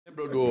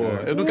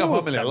Eu nunca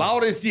vou me lembrar.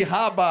 Lawrence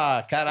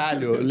Raba,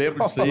 caralho, eu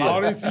lembro disso aí.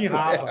 Lawrence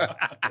Raba.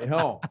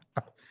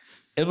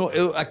 Irmão,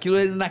 aquilo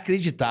é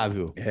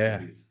inacreditável.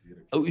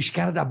 Os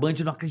caras da Band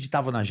não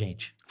acreditavam na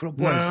gente. Falou,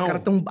 pô, esses caras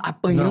estão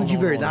apanhando de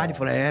verdade.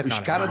 Falei, cara. Os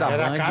caras da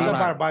Era Band... cada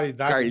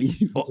barbaridade. Carlinhos.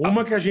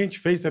 Uma que a gente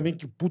fez também,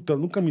 que, puta,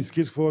 nunca me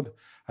esqueço,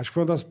 acho que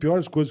foi uma das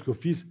piores coisas que eu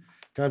fiz,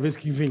 aquela vez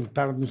que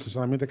inventaram no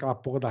estacionamento aquela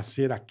porra da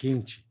cera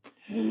quente.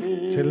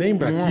 Você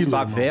lembra aquilo?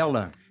 A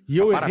vela. E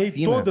eu a errei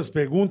parafina. todas as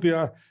perguntas,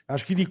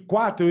 acho que de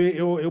 4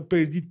 eu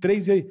perdi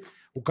 3 e aí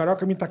o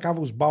Carioca me tacava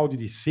os baldes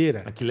de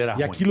cera. Aquilo era e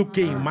ruim. aquilo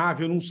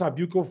queimava, eu não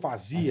sabia o que eu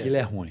fazia. Aquilo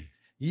é ruim.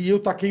 E eu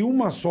taquei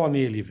uma só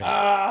nele, velho.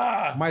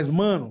 Mas,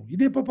 mano, e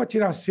depois pra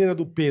tirar a cera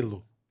do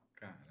pelo?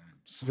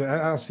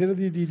 A cera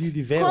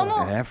de vela.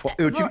 Como?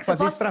 Eu tive que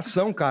fazer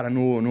extração, cara,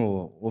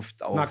 no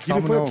oficial.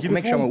 Naquilo Como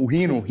é que chama? O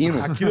rino.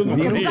 Aquilo no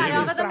rino. rino. O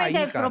Carioca também extrair,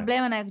 teve cara.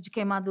 problema, né? De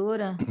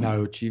queimadura. Não,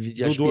 eu tive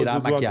de aspirar a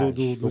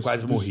maquiagem. Eu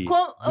quase morri.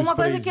 Uma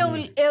coisa que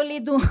eu li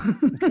do... O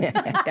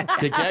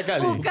que é,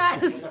 Carlinhos? O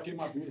Carlos...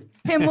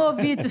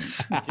 Removidos.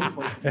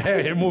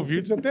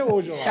 Removidos até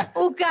hoje, ó lá.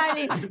 O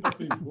Carlinhos...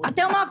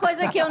 Tem uma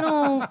coisa que eu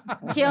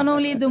não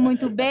lido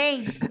muito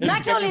bem. Não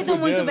é que eu lido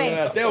muito bem.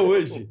 Até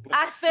hoje.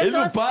 As pessoas... Ele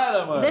não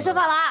para, mano. Deixa eu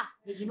falar.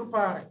 Ninguém não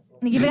para.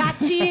 Ninguém é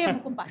ativo,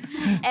 compadre.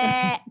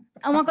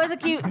 É uma coisa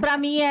que pra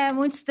mim é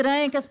muito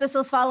estranha, que as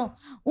pessoas falam,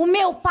 o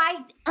meu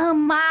pai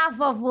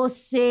amava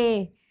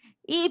você.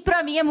 E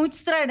pra mim é muito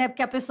estranho, né?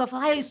 Porque a pessoa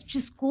fala, eu te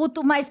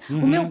escuto, mas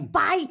o meu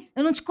pai,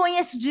 eu não te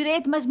conheço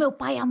direito, mas meu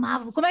pai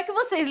amava. Como é que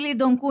vocês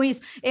lidam com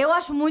isso? Eu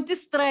acho muito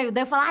estranho.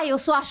 Daí eu falo, eu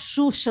sou a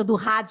Xuxa do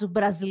rádio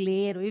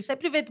brasileiro. E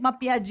sempre invento uma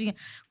piadinha.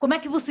 Como é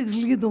que vocês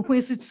lidam com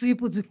esse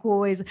tipo de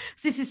coisa?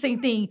 Vocês se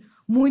sentem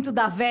muito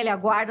da velha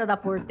guarda da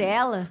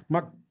Portela?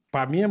 Mas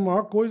pra mim é a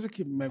maior coisa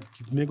que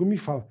o nego me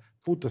fala.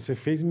 Puta, você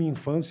fez minha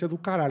infância do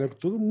caralho. É o que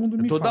todo mundo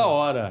me Toda fala.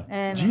 hora.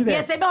 É, Direto. e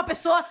é sempre uma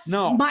pessoa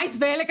mais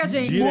velha que a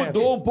gente. Direto.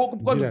 Mudou um pouco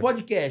por causa do Direto.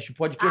 podcast. O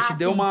podcast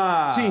deu sim.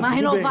 uma... Sim, Uma tudo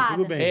renovada. Bem,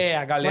 tudo bem. É,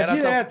 a galera... Mas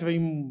direto, vem...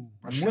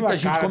 Muita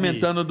gente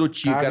comentando do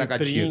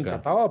Ticaracatica.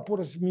 Tá, pô,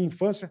 minha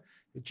infância...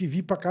 Eu te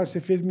vi pra cá, você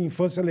fez minha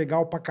infância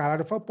legal pra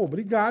caralho. Eu falo, pô,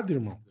 obrigado,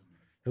 irmão.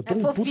 Eu tô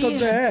um puta...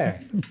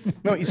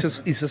 Não, e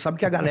você sabe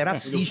que a galera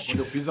assiste. Quando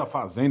eu fiz a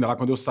Fazenda, lá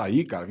quando eu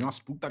saí, cara, vi umas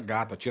puta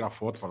gata, tira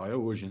foto, falar, é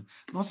hoje, né?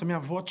 Nossa, minha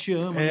avó te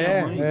ama,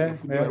 minha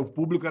mãe. O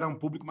público era um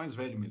público mais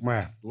velho mesmo.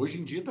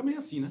 Hoje em dia também é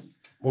assim, né?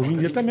 Hoje em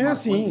dia também é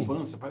assim.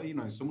 Infância, peraí,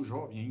 nós somos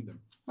jovens ainda.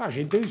 A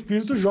gente tem um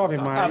espírito jovem,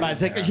 mas...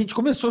 mas é que a gente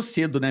começou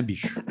cedo, né,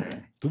 bicho?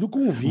 Tudo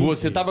com 20.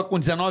 Você tava com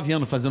 19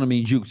 anos fazendo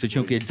mendigo, você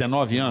tinha o quê?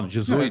 19 anos?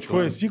 18? Não, eu te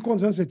conheci,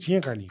 quantos anos você tinha,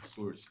 Carlinhos?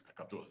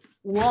 14.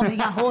 O homem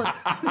arroto.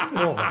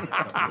 Porra.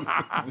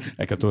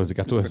 É 14.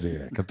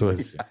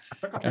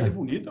 Tá com a pele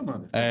bonita,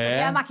 mano.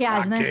 É a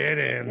maquiagem, né?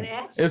 Querendo.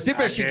 Eu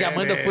sempre achei que a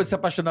Amanda fosse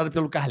apaixonada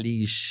pelo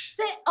Carlinhos.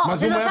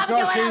 Mas Vocês uma achavam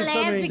época que eu eu era achei isso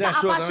também. lésbica, Você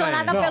achou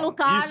apaixonada Não, pelo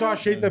Carlos? isso eu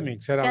achei também,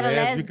 que você era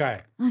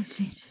lésbica. Ai,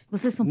 gente,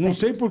 vocês são Não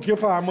sei péssimos. por que eu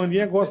falava, a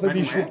Mandinha gosta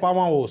de chupar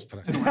uma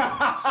ostra.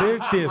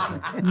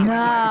 Certeza.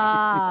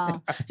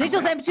 Não. Gente,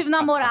 eu sempre tive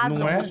namorado.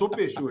 Não é? Eu sou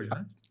peixe hoje,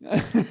 né?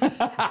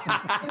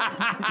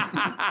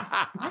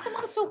 Vai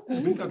tomar no seu cu.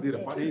 Brincadeira,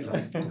 parei já.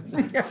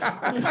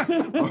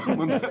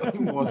 Mano, ela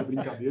não gosta de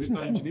brincadeira,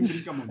 então a gente nem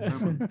brinca muito, né,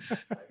 mano?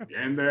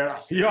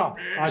 E ó,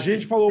 a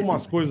gente falou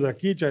umas coisas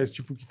aqui, tia,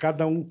 tipo, que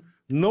cada um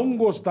não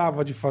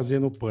gostava de fazer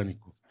no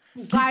Pânico.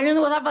 O Carlinhos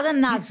não gostava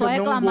fazendo nada, que só você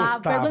não reclamava.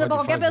 gostava Pergunta pra de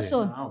qualquer fazer?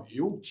 pessoa. Não,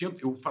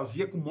 eu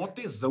fazia com mó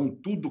tesão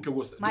tudo que eu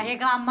gostava. Mas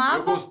reclamava?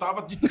 Eu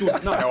gostava de tudo.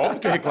 Não, é óbvio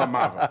que eu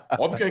reclamava.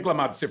 Óbvio que eu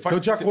reclamava. Você faz, Então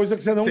tinha coisa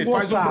que você não Você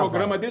faz gostava. um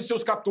programa desde os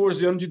seus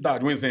 14 anos de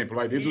idade, um exemplo,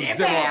 vai, desde os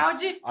 19.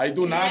 Rebelde. Aí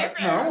do nada...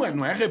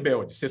 Não é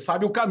rebelde. Você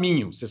sabe o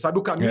caminho. Você sabe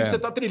o caminho que você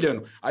tá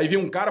trilhando. Aí vem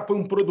um cara, põe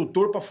um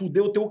produtor pra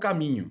fuder o teu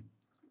caminho.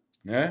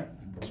 Né?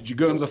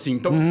 Digamos assim.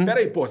 Então,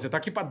 peraí, pô, você tá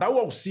aqui pra dar o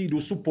auxílio,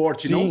 o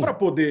suporte, Sim. não pra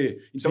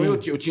poder... Então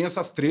Sim. eu tinha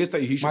essas tretas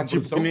e rixa Mas de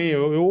tipo, produção. que nem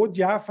eu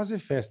odiava fazer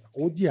festa.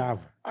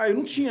 Odiava. Ah, eu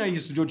não tinha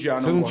isso de odiar,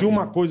 Você não tinha Gordinho.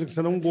 uma coisa que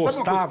você não Sabe uma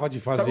gostava coisa- de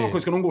fazer. Sabe uma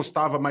coisa que eu não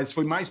gostava, mas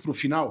foi mais pro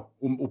final?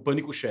 O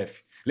Pânico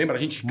Chefe. Lembra? A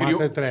gente criou...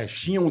 Master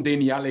Trash. Tinha um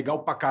DNA legal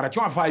pra cara.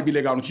 Tinha uma vibe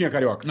legal, não tinha,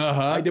 Carioca?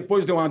 Aham. Aí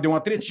depois deu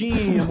uma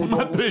tretinha. Mudou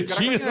Uma alguns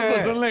tretinha, tá ticaracaticast.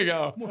 fazendo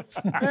legal.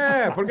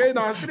 Porque aí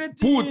dá umas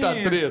tretinhas. Puta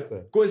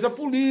treta. Coisa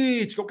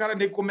política. O cara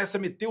nego começa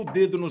a meter o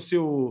dedo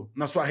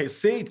na sua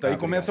receita e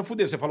começa a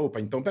fuder. Você fala, opa,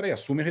 então peraí,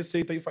 assume a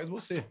receita aí e faz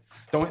você.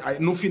 Então, aí,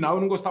 no final,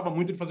 eu não gostava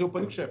muito de fazer o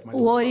Pânico Chefe. Mas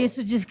O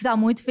Ouriço disse que tá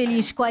muito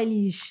feliz com a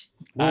Elis.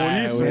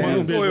 Ouriço, é, manda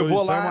um beijo. Pô, eu vou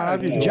Ouriço, é lá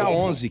maravilhoso. dia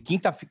 11,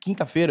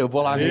 quinta-feira, eu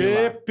vou lá nele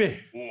lá. Epe!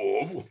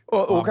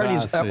 Ô,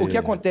 Carlinhos, abraço o que aí.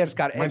 acontece,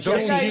 cara? Mas que então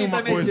assim, não tinha uma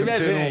também coisa que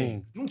tiver você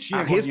bem. não... não tinha,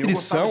 a Gordinho,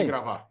 restrição- Eu gostava de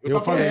gravar. Eu Eu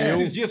tava falando falei,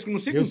 esses dias que não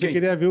sei com Eu você quem.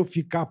 queria ver eu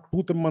ficar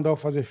puta e me mandar eu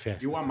fazer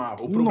festa. Eu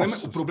amava.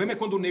 Nossa. O problema é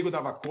quando o nego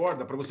dava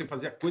corda pra você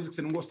fazer a coisa que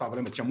você não gostava,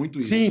 lembra? Tinha muito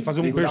isso. Sim, fazer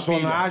um Nego da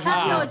personagem.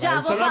 Sabe o que eu odiava?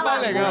 isso Vou não é falar.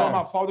 mais legal. É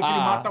uma falda que ele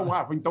mata o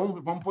ar.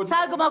 Então vamos pôr...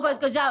 Sabe alguma coisa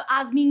que eu odiava?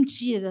 As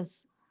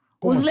mentiras.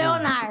 Como Os assim?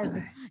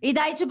 Leonardo. E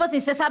daí, tipo assim,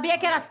 você sabia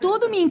que era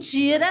tudo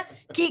mentira,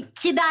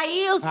 que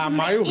daí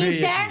mas o rei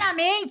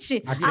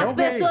internamente aqui é as o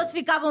rei. pessoas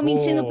ficavam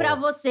mentindo pra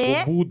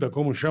você. O Buda,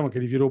 como chama? Que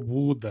ele virou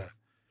Buda.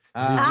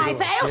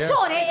 Isso aí eu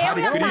chorei. Eu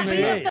e a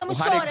Sabina ficamos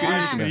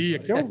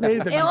chorando. Que é o rei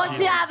da Eu mentira.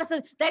 odiava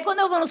essa... Daí quando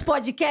eu vou nos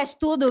podcasts,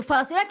 tudo, eu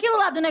falo assim, aquilo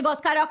lá do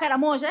negócio Carioca era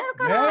monja? Era o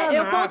Carioca.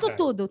 Eu nada. conto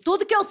tudo.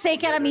 Tudo que eu sei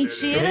que era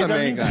mentira. Eu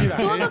também, cara.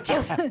 Tudo que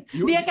eu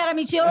sabia que era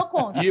mentira, eu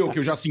conto. E eu, que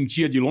eu já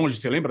sentia de longe,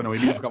 você lembra? Não, o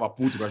Emílio ficava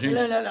puto com a gente.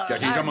 Que a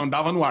gente já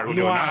mandava no ar. O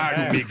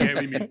Leonardo, o Miguel, o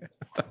Emílio.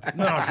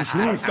 Não, Chuchu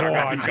não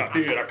Estragar a pode.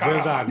 brincadeira,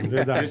 cara.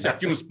 Verdade. Esse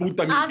aqui nos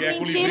puta As Miguel com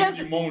mentiras-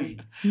 livrinho de monge.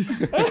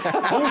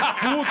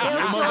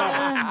 Eu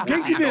chorando.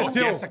 Quem que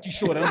desceu? Essa aqui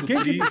chorando. Quem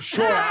que triste.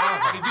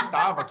 chorava?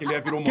 Acreditava que ele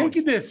ia virar um Quem monge.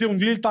 que desceu um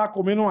dia, ele tava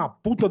comendo uma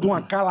puta de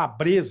uma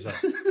calabresa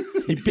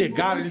e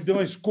pegaram, ele deu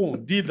uma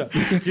escondida.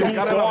 E O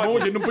cara era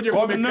monge, ele não podia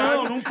comer Não,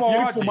 carne. não E pode.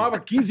 ele fumava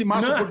 15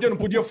 maços por dia, não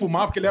podia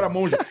fumar porque ele era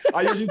monge.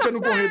 Aí a gente ia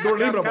no corredor,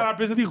 Esse lembra?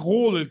 calabresa de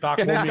rolo ele tava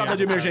Na comendo. escada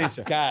de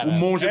emergência. Cara, o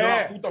monge deu É,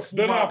 uma puta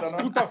dando uma fumada.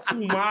 né? puta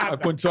fumada.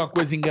 Aconteceu uma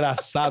coisa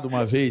engraçada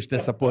uma vez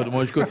nessa porra do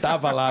monge, que eu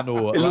tava lá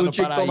no Ele lá não no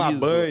tinha que paraíso. tomar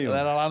banho. Eu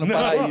era lá no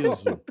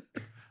paraíso.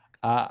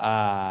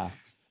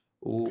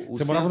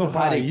 Você morava no centro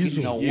Hare paraíso?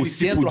 Krishna, Não, E o ele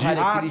se centro fudia.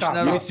 Hare Krishna tá.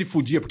 era- Ele se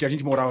fudia porque a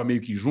gente morava meio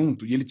que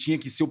junto e ele tinha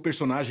que ser o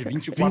personagem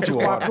 24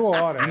 24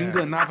 horas, Não é.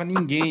 enganava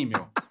ninguém,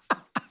 meu.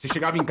 Você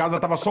chegava em casa,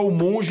 tava só o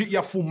monge e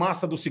a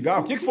fumaça do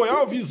cigarro. O que foi?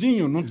 Ah, o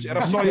vizinho. Não,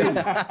 era só ele.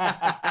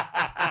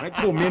 Vai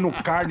comendo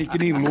carne que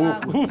nem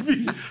louco.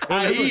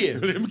 Aí-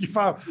 Eu lembro que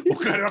o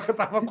Carioca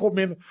tava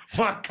comendo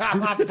uma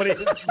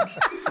calabresa.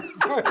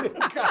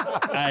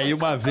 Aí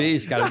uma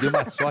vez, cara, eu dei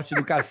uma sorte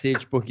do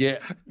cacete, porque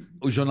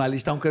os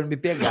jornalistas estavam querendo me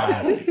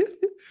pegar.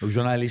 Os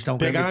jornalistas estavam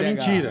querendo Pegar me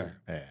na pegar. mentira.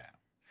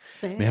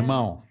 Meu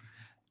irmão,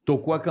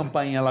 tocou a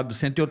campainha lá do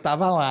centro e eu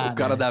tava lá. O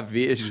cara né? da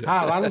Veja.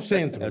 Ah, lá no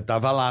centro. Eu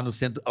tava lá no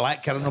centro, lá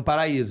que era no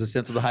Paraíso, o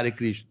centro do Hare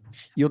Krishna.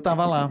 E eu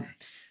tava lá.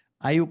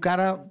 Aí o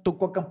cara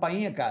tocou a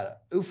campainha, cara.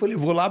 Eu falei,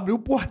 vou lá abrir o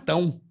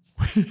portão.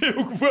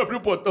 Eu fui abrir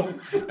o portão.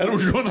 Era um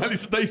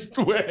jornalista da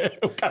Isto É.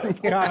 O cara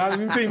Caralho,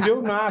 não entendeu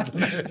nada.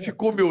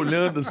 ficou me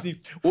olhando assim.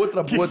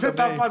 Outra O que boa você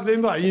também. tá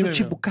fazendo aí, Eu, né?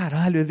 tipo,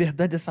 caralho, é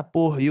verdade essa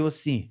porra. E eu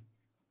assim,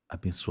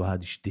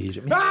 abençoado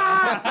esteja.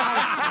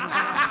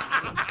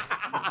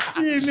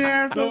 Que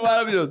merda. Não,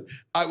 maravilhoso.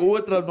 A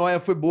outra noia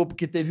foi boa,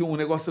 porque teve um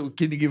negócio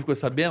que ninguém ficou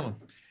sabendo.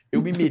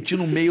 Eu me meti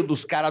no meio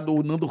dos caras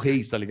do Nando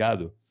Reis, tá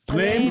ligado?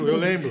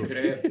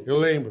 Eu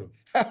lembro.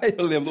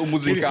 Eu lembro, o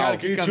musical.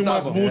 Que ele tinha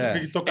umas músicas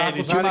que tocavam Ele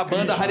com os tinha uma Hare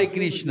banda Krishna. Hare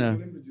Krishna.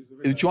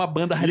 Ele tinha uma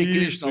banda Hare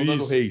Krishna, o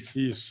Nando Reis.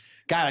 Isso.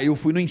 Cara, eu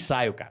fui no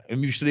ensaio, cara. Eu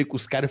me misturei com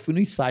os caras e fui no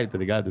ensaio, tá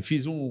ligado? Eu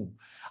fiz um...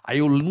 Aí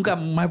eu nunca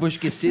mais vou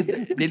esquecer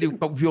dele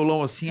com o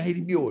violão assim, aí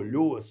ele me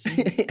olhou assim.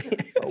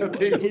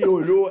 Ele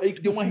olhou, aí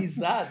deu uma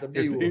risada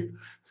meio...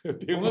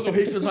 O Nando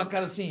Reis fez uma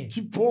cara assim.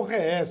 Que porra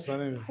é essa,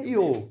 né? Meu? Aí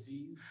eu...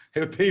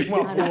 Eu tenho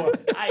uma boa.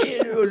 Aí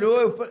ele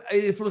olhou, aí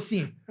ele falou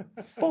assim,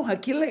 porra,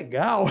 que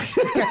legal.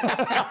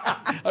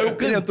 Aí eu Ele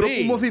cantei. entrou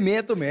pro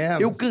movimento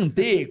mesmo. Eu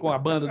cantei com a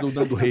banda do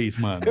Nando Reis,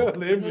 mano. Eu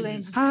lembro. Eu lembro.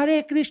 disso.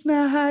 Hare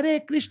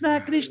Krishna,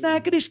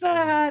 Krishna Krishna,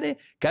 Hare.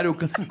 Cara, eu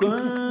canto.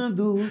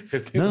 Quando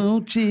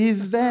não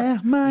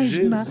tiver mais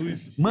nada.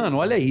 Jesus. Mano,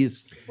 olha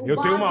isso. Eu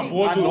tenho uma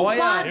boa do...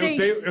 Podem.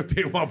 Eu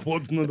tenho uma boa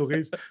do Nando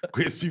Reis com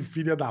esse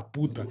filho da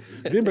puta.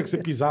 Lembra que você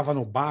pisava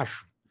no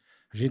baixo?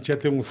 A gente ia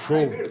ter um show.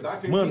 É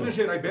verdade, foi em Mano, Minas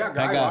Gerais, BH, eu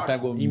Pega, acho.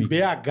 pega o em mic.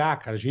 BH,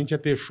 cara. A gente ia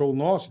ter show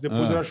nosso e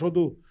depois Ah. era show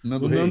do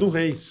Nando Nando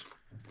Reis.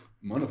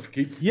 Mano, eu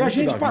fiquei... E a puto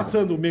gente da vida.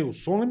 passando o meio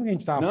som, lembra que a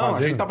gente tava Não, fazendo?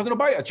 a gente tá fazendo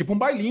tipo um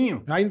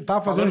bailinho. Aí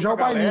tava fazendo já o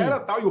com a bailinho. galera,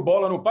 tal, e o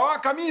bola no pau. Ah,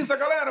 camisa,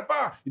 galera,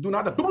 pá. E do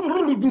nada...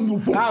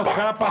 Ah, os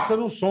caras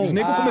passando o som. Os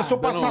negros começou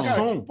a dando passar um- Cara,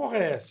 som. que porra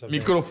é essa? velho?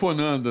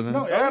 Microfonando, né?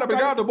 Não, Era,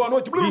 obrigado, boa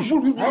noite. Bicho,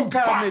 aí o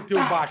cara meteu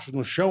o baixo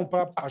no chão,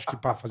 acho que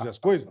pra fazer as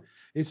coisas.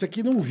 Esse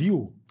aqui não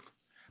viu.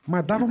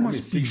 Mas dava umas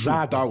Comecei a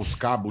pisadas. chutar os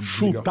cabos.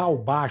 Chutar o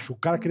baixo. O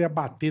cara queria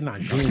bater na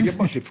gente. Queria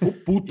bater, ficou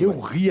puto. Eu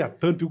velho. ria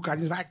tanto e o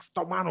carinho, vai que se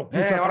tomar no cu,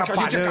 É, tá a hora que a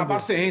gente atrapalhando. acabar,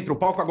 você entra. O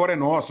palco agora é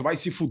nosso, vai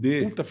se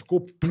fuder. Puta,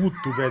 ficou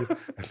puto, velho.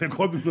 O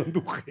negócio do Nando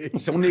Reis.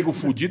 Você é um nego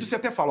fudido, você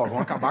até fala, ó,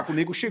 vamos acabar com o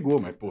nego chegou,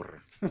 mas porra.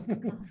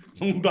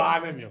 Não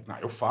dá, né, meu? Não,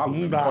 eu falo, Não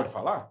não dá. pode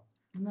falar?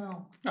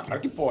 Não. Não,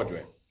 claro que pode,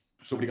 ué.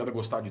 Sou obrigado a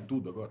gostar de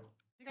tudo agora.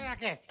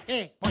 Ticaracaticast,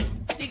 põe.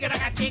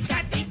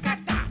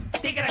 Ticaracaticatá,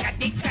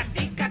 ticaracatica.